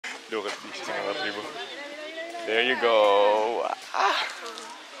Look at this mga tribo. There you go. Ah.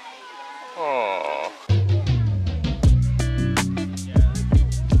 Oh.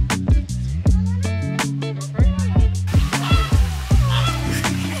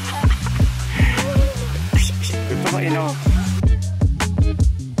 Ito ba ino?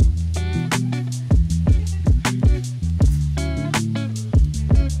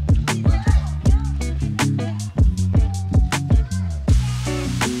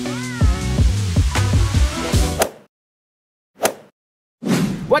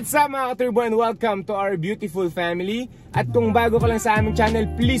 What's up mga ka-turbo and welcome to our beautiful family. At kung bago ka lang sa aming channel,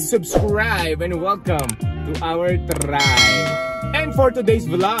 please subscribe and welcome to our tribe. And for today's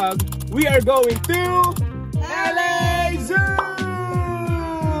vlog, we are going to LA Zoo!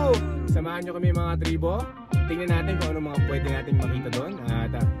 Samahan nyo kami mga tribo. Tingnan natin kung ano mga pwede natin makita doon.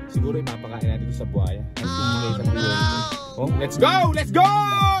 At siguro ipapakain natin ito sa buhaya. Oh, let's go! Let's go!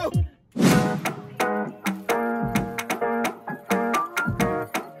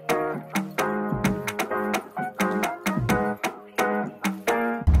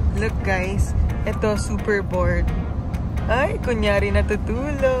 Look guys, ito super bored. Ay, kunyari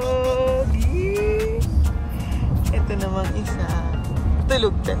natutulog. Yee! Ito namang isa.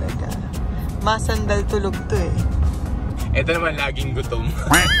 Tulog talaga. Masandal tulog to eh. Ito naman laging gutom.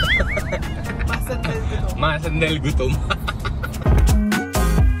 Masandal gutom. Masandal gutom.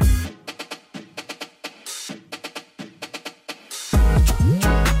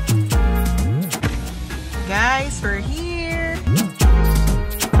 Guys, we're here.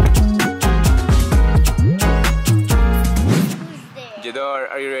 Jador,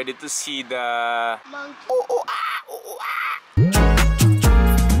 are you ready to see the monkey?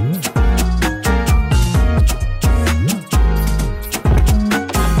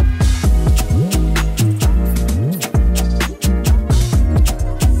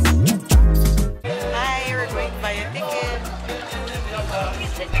 Hi, we're going to buy a ticket.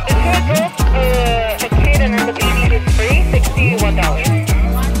 The kid and the baby is free,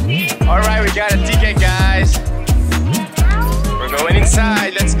 $61. Alright, we got a ticket, guys. We're going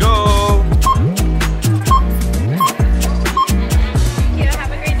inside. Let's go. Thank you.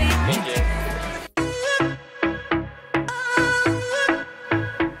 Have a great day. Thank you.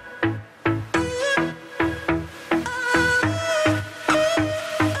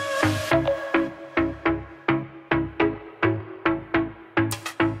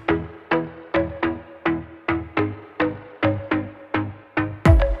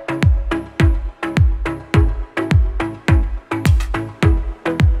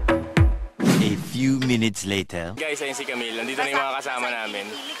 Minutes later. Guys, ayun si Camille. Nandito na yung mga kasama namin.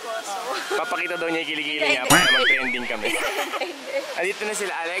 Papakita daw niya yung kilikili niya para mag-trending kami. Nandito na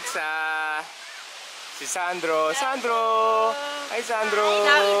sila Alexa, si Sandro. Sandro! Hi Sandro!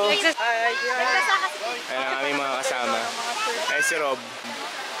 Ayan ang aming mga kasama. Ay si Rob.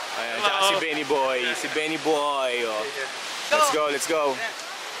 Ayan, tsaka si Benny Boy. Si Benny Boy. Oh. Let's go, let's go.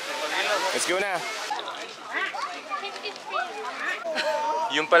 Let's go na.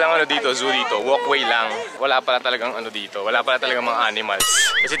 Yung palang ano dito, zoo dito, walkway lang. Wala pala talagang ano dito, wala pala talagang mga animals.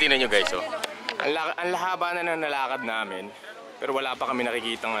 Kasi tingnan nyo guys, oh. Ang lahaba na ng nalakad namin. Pero wala pa kami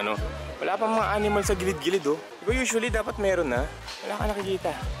nakikitang ano. Wala pa mga animals sa gilid-gilid, oh. Diba usually dapat meron na? Wala ka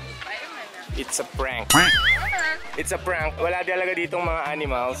nakikita. It's a prank. It's a prank. Wala talaga ditong mga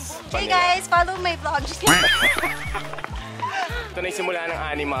animals. Hey guys, follow my vlog. Ito na yung simula ng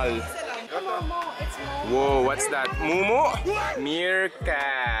animal. Whoa, what's that? Mumu?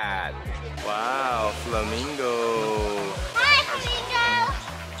 Meerkat. Wow, flamingo. Hi, flamingo.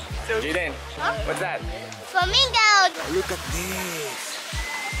 Jaden, what's that? Flamingo. Look at this.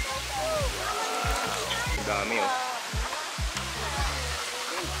 Ang dami, oh.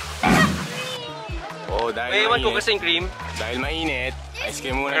 Oh, dahil may iwan ko mainit. kasing cream. Dahil mainit, ice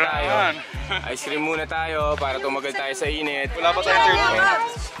cream muna tayo. Ice cream muna tayo para tumagal tayo sa init. Wala pa tayong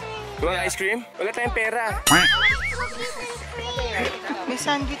 30. Gusto ice cream? Wala tayong pera. May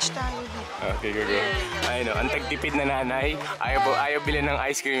sandwich tayo dito. Okay, go. Ayun, ang tagtipid na nanay. Ayaw bilhin ng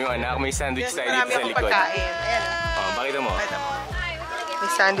ice cream yung anak. May sandwich tayo dito sa likod. Pagkain. Ayan. Oh, pakita mo.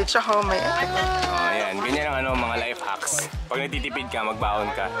 May sandwich ako, may Oh, ayan. Ganyan ang ano, mga life hacks. Pag nagtitipid ka, magbaon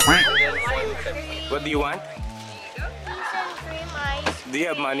ka. What do you want? Do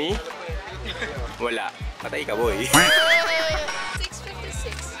you have money? Wala. Patay ka, boy.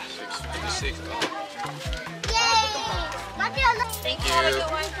 656. 656. Yay! Thank you.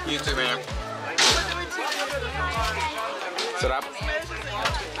 You too, ma'am. Sarap?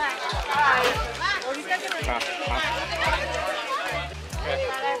 Ha?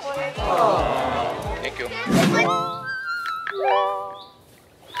 Thank you.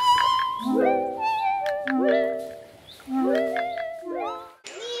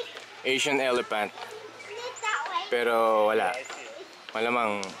 Asian elephant. Pero wala.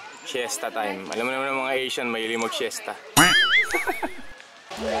 Malamang siesta time. Alam mo naman ng mga Asian, mahilig mag-siesta.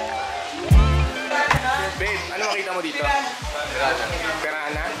 Babe, ano makita mo dito?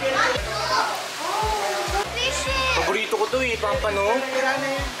 Piranha? Paborito ko to eh, pampano.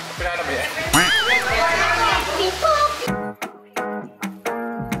 Piranha ba yan?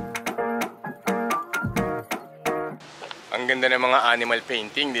 Ang ganda ng mga animal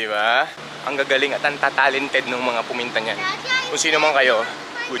painting, di ba? Ang gagaling at ang talented ng mga puminta niyan. Kung sino man kayo,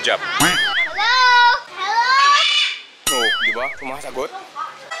 good job. Hello? Hello? Oh, di ba? Sumasagot?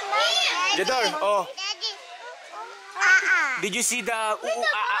 Jador, oh. Daddy. Did you see the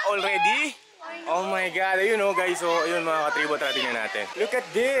already? Oh my God, ayun oh guys, oh, ayun mga katribo, tara tingnan natin. Look at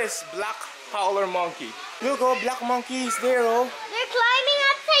this, black howler monkey. Look oh, black monkey is there oh. They're climbing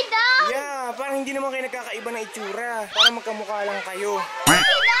upside down. Yeah, parang hindi naman kayo nagkakaiba ng itsura. Parang magkamukha lang kayo. Look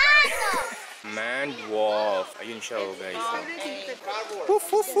at that. Man wolf. Ayun siya oh guys. Oh. Woof,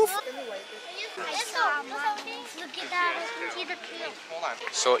 woof, woof. Look at that. See the tree.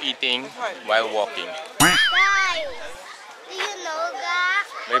 So eating while walking. Guys, do you know that?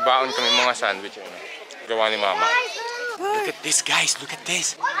 May baon kami mga sandwich. Ano? Gawa ni mama. Guys, Look at this guys, look at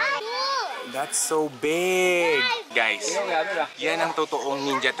this. look. That's so big! Guys, yan ang totoong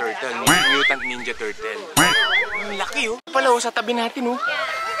Ninja Turtle, Mutant Ninja Turtle. Ang laki oh. Pala oh, sa tabi natin oh.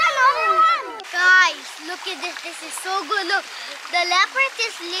 Guys, look at this. This is so good. Look, the leopard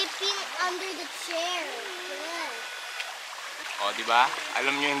is sleeping under the chair. O, di ba?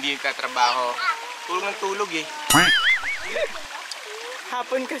 Alam nyo hindi tatrabaho. Tulog ng tulog eh.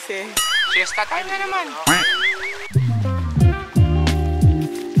 Hapon kasi. Siesta time na naman.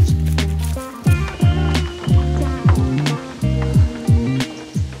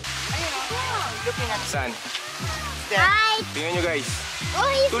 Saan? Hi. Tingnan nyo guys. Oh,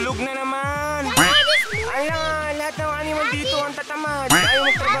 he's Tulog na naman! Oh, this Ala, lahat ng animal dito ang tatamad. Ayaw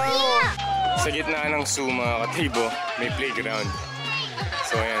magtrabaho. Sa gitna ng zoo mga katribo, may playground.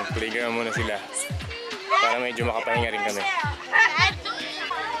 So ayan, playground muna sila. Para medyo makapahinga rin kami.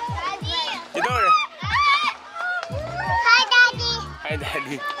 Tidor! Hi, Daddy. Hi,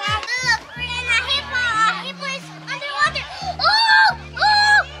 Daddy. Look, we're in a hippo. Hippo is underwater. Oh!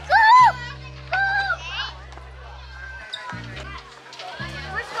 Oh! Go! Go!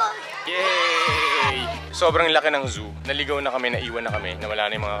 Let's go. Yay! Sobrang laki ng zoo. Naligaw na kami, naiwan na kami,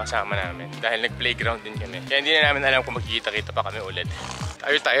 nawala na yung mga kasama namin. Dahil nag-playground din kami. Kaya hindi na namin alam kung magkikita-kita pa kami ulit.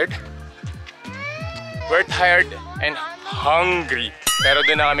 Are you tired? We're tired and hungry. Pero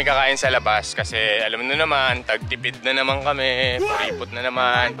doon na kami kakain sa labas kasi alam nyo naman, tagtipid na naman kami, puripot na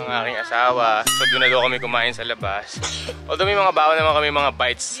naman ang aking asawa. So doon na daw kami kumain sa labas. Although may mga bawa naman kami, mga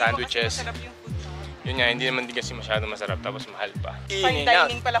bites, sandwiches. Yun nga, hindi naman din kasi masyado masarap tapos mahal pa. Fine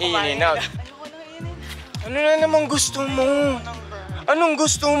dining pala kumain. In and out. Ano na naman gusto mo? Anong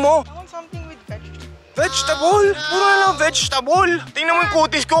gusto mo? I want something with vegetables. Vegetable? Puro na lang vegetable. Tingnan mo yung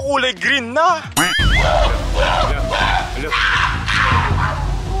kutis ko, kulay green na. Hello.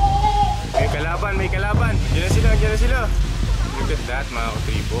 May kalaban, may kalaban. Diyan na sila, diyan na sila. Look at that, mga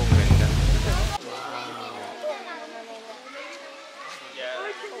katribo. Ang ganda.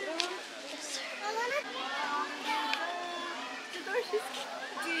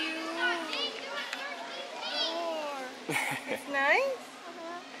 It's nice.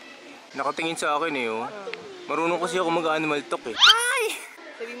 Nakatingin sa akin eh, oh. Marunong kasi ako mag-animal talk eh.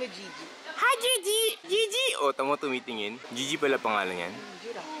 Sabi mo Gigi. Hi, Gigi! Gigi! O, tamo tumitingin. Gigi pala pangalan yan.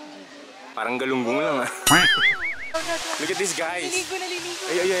 Parang galunggong lang ah. Look at this guys. Naliligo, naliligo.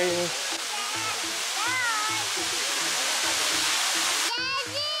 Ay, ay, ay, ay.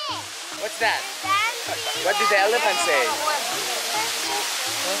 What's that? What did the elephant say?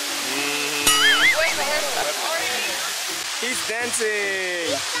 He's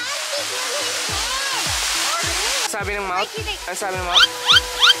dancing! Sabi ng mouth? Ang sabi ng mouth?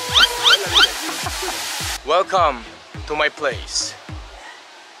 Welcome to my place.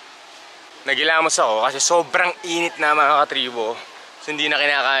 Nagilamos ako kasi sobrang init na mga katribo. So hindi na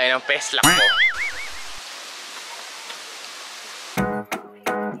kinakain ng peslak ko.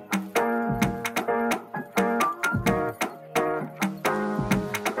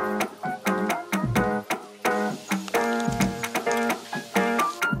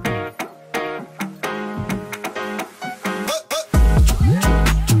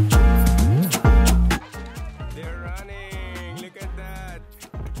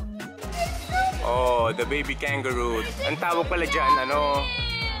 Oh, the baby kangaroo. Ang tawag pala dyan, ano?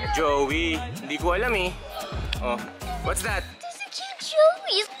 Joey. Hindi ko alam eh. Oh, what's that?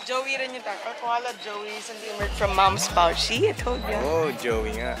 Joey. Joey rin yung tawag. Koala Joey, hindi emerged from mom's pouch. See, I told you. Oh,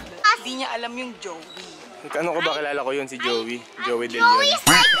 Joey nga. I Hindi niya alam yung Joey. Ano ko ba kilala ko yun si Joey? Joey Del Joey Leon. is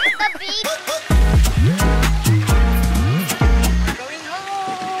like the baby. Going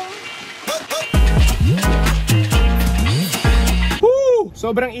home. Woo!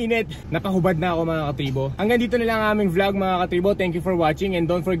 Sobrang init. Napahubad na ako mga katribo. Hanggang dito na lang ang aming vlog mga katribo. Thank you for watching and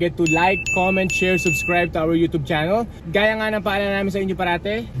don't forget to like, comment, share, subscribe to our YouTube channel. Gaya nga ng paalala namin sa inyo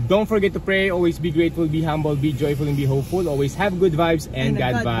parate. Don't forget to pray. Always be grateful, be humble, be joyful, and be hopeful. Always have good vibes and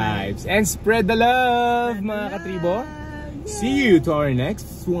God vibes. And spread the love mga katribo. See you to our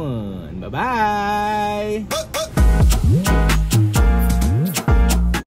next one. Bye-bye!